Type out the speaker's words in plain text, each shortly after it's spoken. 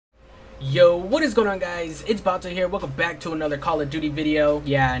Yo, what is going on, guys? It's Bato here. Welcome back to another Call of Duty video.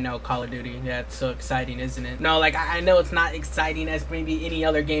 Yeah, I know, Call of Duty. Yeah, it's so exciting, isn't it? No, like, I know it's not exciting as maybe any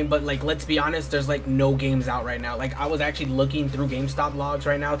other game, but, like, let's be honest, there's, like, no games out right now. Like, I was actually looking through GameStop logs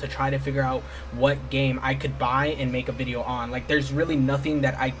right now to try to figure out what game I could buy and make a video on. Like, there's really nothing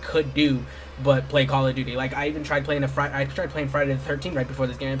that I could do but play Call of Duty. Like, I even tried playing Friday the 13th right before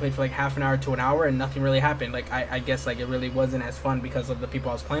this game. I played for like half an hour to an hour and nothing really happened. Like, I guess like it really wasn't as fun because of the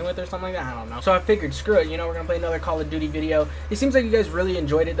people I was playing with or something like that. I don't know. So I figured, screw it, you know, we're gonna play another Call of Duty video. It seems like you guys really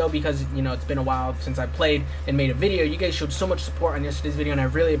enjoyed it though, because you know it's been a while since I played and made a video. You guys showed so much support on yesterday's video and I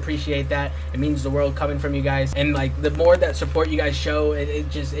really appreciate that. It means the world coming from you guys, and like the more that support you guys show,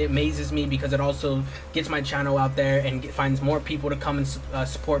 it amazes me, because it also gets my channel out there and finds more people to come and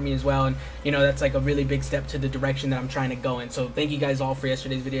support me as well. And you know, that's like a really big step to the direction that I'm trying to go in. So thank you guys all for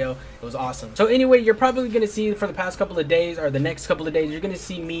yesterday's video. It was awesome. So anyway, you're probably gonna see for the past couple of days, or the next couple of days, you're gonna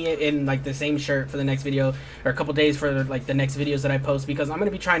see me in like the same shirt for the next video, or a couple days for like the next videos that I post, because I'm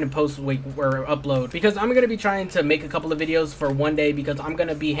gonna be trying to post or upload, because I'm gonna be trying to make a couple of videos for one day, because I'm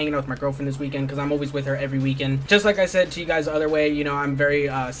gonna be hanging out with my girlfriend this weekend, because I'm always with her every weekend. Just like I said to you guys the other way, you know, I'm very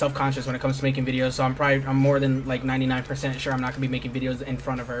self-conscious when it comes to making videos, so I'm more than like 99% sure I'm not gonna be making videos in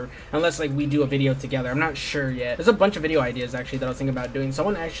front of her, unless like we do a video together. I'm not sure yet. There's a bunch of video ideas actually that I was thinking about doing.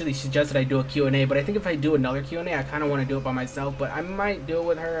 Someone actually suggested I do a Q&A, but I think if I do another Q&A, I kind of want to do it by myself, but I might do it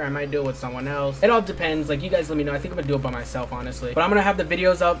with her, I might do it with someone else. It all depends. Like, you guys let me know. I think I'm gonna do it by myself, honestly. But I'm gonna have the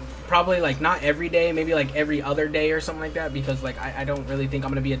videos up probably like not every day, maybe like every other day or something like that, because like I don't really think I'm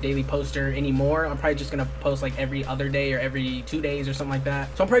gonna be a daily poster anymore. I'm probably just gonna post like every other day or every 2 days or something like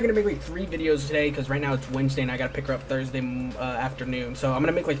that. So I'm probably gonna make like 3 videos today, because right now it's Wednesday and I gotta pick her up Thursday afternoon. So I'm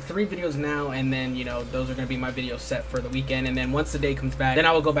gonna make like 3 videos now, and then you know, those are gonna be my video set for the weekend. And then once the day comes back, then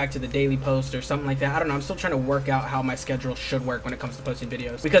I will go back to the daily post or something like that. I don't know. I'm still trying to work out how my schedule should work when it comes to posting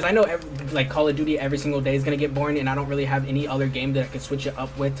videos, because I know like Call of Duty every single day is gonna get boring, and I don't really have any other game that I could switch it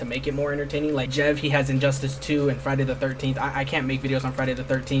up with to make it more entertaining. Like Jev, he has Injustice 2 and Friday the 13th. I can't make videos on Friday the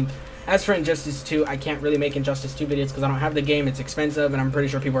 13th. As for Injustice 2, I can't really make Injustice 2 videos because I don't have the game. It's expensive, and I'm pretty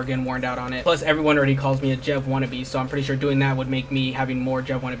sure people are getting worn out on it. Plus, everyone already calls me a Jev wannabe, so I'm pretty sure doing that would make me having more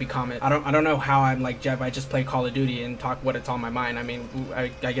Jev wannabe comments. I don't know how I'm like Jev. I just play Call of Duty and talk what it's on my mind. I mean,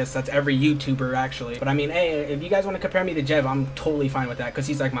 I guess that's every YouTuber actually. But I mean, hey, if you guys want to compare me to Jev, I'm totally fine with that, because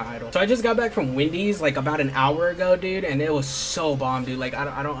he's like my idol. So I just got back from Wendy's like about an hour ago, dude, and it was so bomb, dude. Like,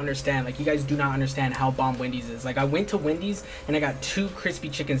 I don't understand. Like, you guys do not understand how bomb Wendy's is. Like, I went to Wendy's and I got 2 crispy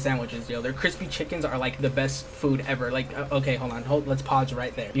chicken sandwiches, yo. They're crispy chickens are like the best food ever. Like, okay, hold on, let's pause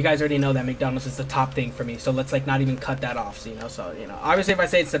right there. You guys already know that McDonald's is the top thing for me, so let's like not even cut that off. So, you know, obviously if I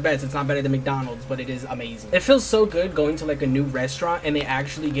say it's the best, it's not better than McDonald's, but it is amazing. It feels so good going to like a new restaurant and they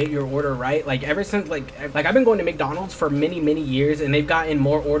actually get your order right. Like, ever since like I've been going to McDonald's for many years, and they've gotten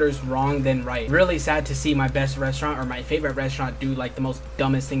more orders wrong than right. Really sad to see my best restaurant or my favorite restaurant do like the most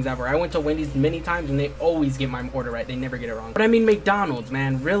dumbest things ever. I went to Wendy's many times and they always get my order right. They never get it wrong. But I mean, McDonald's,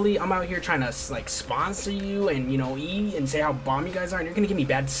 man, really? I'm out here trying to like sponsor you and, you know, eat and say how bomb you guys are, and you're gonna give me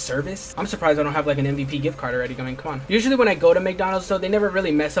bad service? I'm surprised I don't have like an MVP gift card already. I mean, come on. Usually when I go to McDonald's, so they never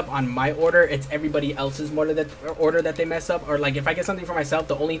really mess up on my order. It's everybody else's order that they mess up. Or like if I get something for myself,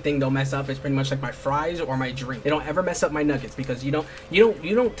 the only thing they'll mess up is pretty much like my fries or my drink. They don't ever mess up my nuggets, because you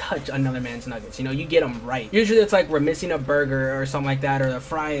don't touch another man's nuggets. You know, you get them right. Usually it's like we're missing a burger or something like that, or the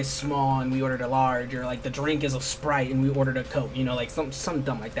fry is small and we ordered a large, or like the drink is a Sprite and we ordered a Coke. You know, like some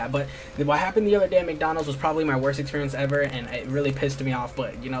dumb like that. But what happened the other day at McDonald's was probably my worst experience ever, and it really pissed me off.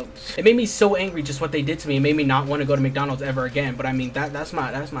 But you know, it made me so angry just what they did to me. It made me not want to go to McDonald's ever again. But I mean, that's my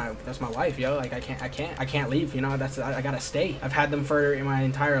life, yo. Like, I can't leave, you know. I gotta stay. I've had them for my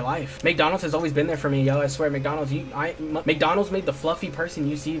entire life. McDonald's has always been there for me, yo. I swear, McDonald's made the fluffy person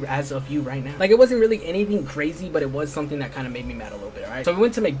you see as of you right now. Like, it wasn't really anything crazy, but it was something that kind of made me mad a little bit, right? So we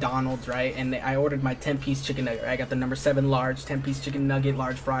went to McDonald's, right, and I ordered my 10-piece chicken nugget. I got the number 7 large 10-piece chicken nugget,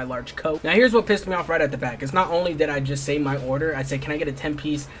 large fry, large Coke. Now here's what pissed me off right at the back. It's not only did I just say my order, I said, can I get a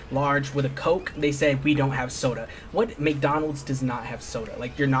 10-piece large with a Coke? They said, we don't have soda. What? McDonald's does not have soda.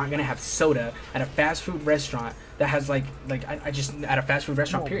 Like, you're not gonna have soda at a fast food restaurant that has like I just at a fast food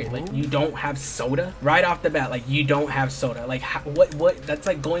restaurant period. Like, you don't have soda right off the bat. Like, you don't have soda. Like, what that's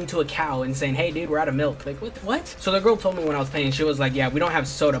like going to a cow and saying, hey dude, we're out of milk. Like, what? So the girl told me when I was paying, she was like, yeah, we don't have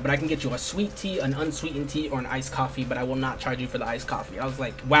soda, but I can get you a sweet tea, an unsweetened tea, or an iced coffee, but I will not charge you for the iced coffee. I was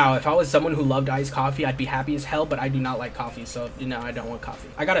like, wow, if I was someone who loved iced coffee, I'd be happy as hell, but I do not like coffee, so you know, I don't want coffee.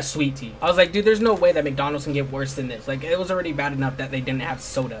 I got a sweet tea. I was like, dude, there's no way that McDonald's can get worse than this. Like, it was already bad enough that they didn't have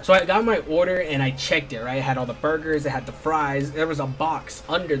soda. So I got my order and I checked it, right? I had all the burgers burgers, it had the fries, there was a box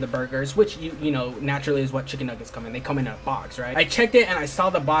under the burgers, which you know naturally is what chicken nuggets come in. They come in a box, right? I checked it and I saw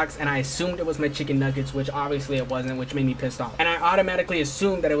the box and I assumed it was my chicken nuggets, which obviously it wasn't, which made me pissed off. And I automatically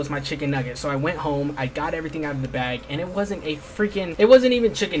assumed that it was my chicken nuggets. So I went home, I got everything out of the bag, and it wasn't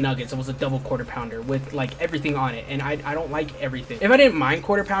even chicken nuggets. It was a double quarter pounder with like everything on it, and I don't like everything. If I didn't mind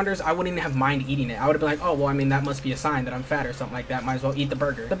quarter pounders, I wouldn't have mind eating it. I would have been like, oh well, I mean that must be a sign that I'm fat or something like that. Might as well eat the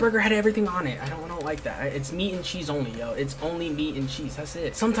burger. The burger had everything on it. I don't like that. It's meat and cheese only, yo. It's only meat and cheese. That's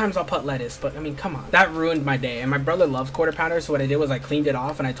it. Sometimes I'll put lettuce, but I mean, come on. That ruined my day. And my brother loves quarter pounders, so what I did was I cleaned it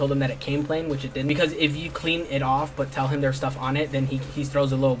off and I told him that it came plain, which it didn't. Because if you clean it off but tell him there's stuff on it, then he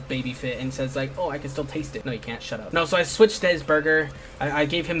throws a little baby fit and says like, oh, I can still taste it. No, you can't. Shut up. No, so I switched to his burger. I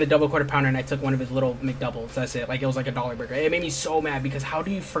gave him the double quarter pounder and I took one of his little McDoubles. That's it. Like it was like $1 burger. It made me so mad because how do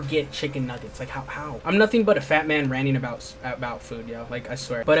you forget chicken nuggets? Like how? I'm nothing but a fat man ranting about food, yo. Like I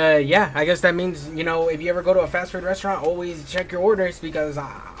swear. But yeah, I guess that means, you know, if you ever go to a fast food restaurant, always check your orders, because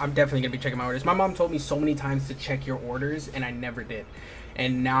I'm definitely gonna be checking my orders. My mom told me so many times to check your orders and I never did.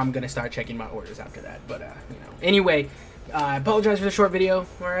 And now I'm gonna start checking my orders after that. But you know. Anyway, I apologize for the short video,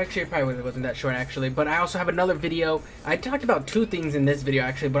 or actually it probably wasn't that short actually, but I also have another video. I talked about 2 things in this video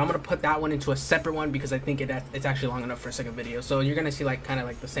actually, but I'm gonna put that one into a separate one because I think it's actually long enough for a second video. So you're gonna see like kind of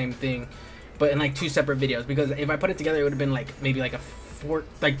like the same thing, but in like 2 separate videos, because if I put it together it would have been like maybe like a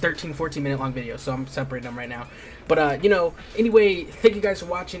 13-14 minute long video. So I'm separating them right now. But you know, anyway, thank you guys for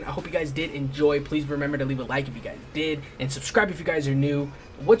watching. I hope you guys did enjoy. Please remember to leave a like if you guys did, and subscribe if you guys are new.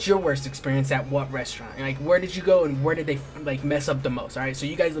 What's your worst experience at what restaurant? Like, where did you go and where did they like mess up the most? All right, so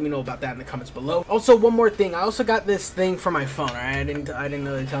you guys let me know about that in the comments below. Also, one more thing, I also got this thing for my phone. All right, I didn't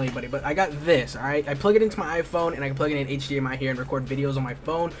really tell anybody, but I got this. All right, I plug it into my iPhone and I can plug it in HDMI here and record videos on my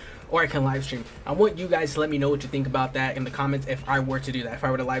phone, or I can live stream. I want you guys to let me know what you think about that in the comments if I were to do that. If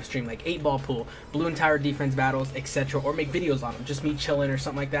I were to live stream like 8-ball pool, balloon tower defense battles, etc., or make videos on them, just me chilling or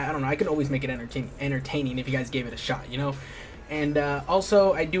something like that. I don't know. I can always make it entertaining if you guys gave it a shot, you know. And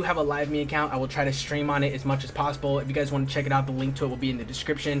also, I do have a Live Me account. I will try to stream on it as much as possible. If you guys want to check it out, the link to it will be in the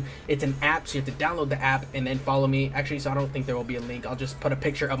description. It's an app, so you have to download the app and then follow me. Actually, so I don't think there will be a link. I'll just put a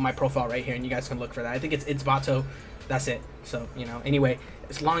picture of my profile right here, and you guys can look for that. I think it's Bato. That's it. So, you know, anyway,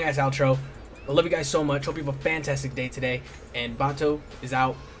 it's long ass outro. I love you guys so much. Hope you have a fantastic day today. And Bato is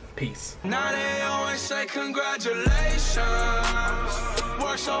out. Peace. Now they always say congratulations.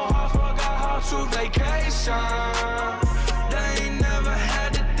 Work so hard, forgot how to vacation.